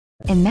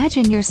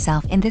Imagine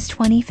yourself in this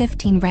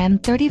 2015 Ram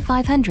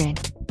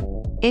 3500.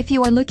 If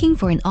you are looking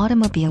for an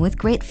automobile with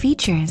great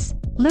features,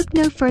 look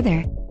no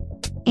further.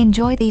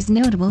 Enjoy these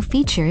notable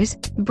features: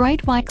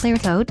 bright white clear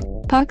coat,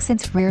 park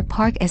sense rear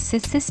park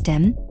assist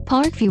system,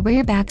 park view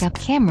rear backup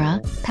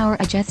camera, power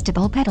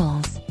adjustable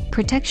pedals,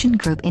 protection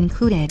group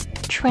included,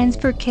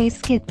 transfer case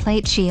skid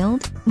plate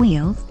shield,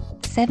 wheels,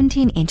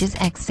 17 inches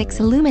x 6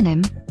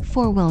 aluminum,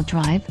 4-wheel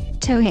drive,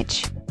 tow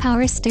hitch,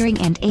 power steering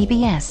and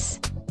ABS.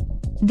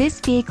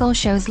 This vehicle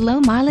shows low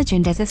mileage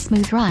and has a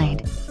smooth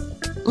ride.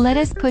 Let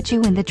us put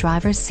you in the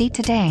driver's seat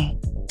today.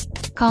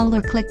 Call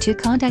or click to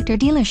contact our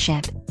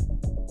dealership.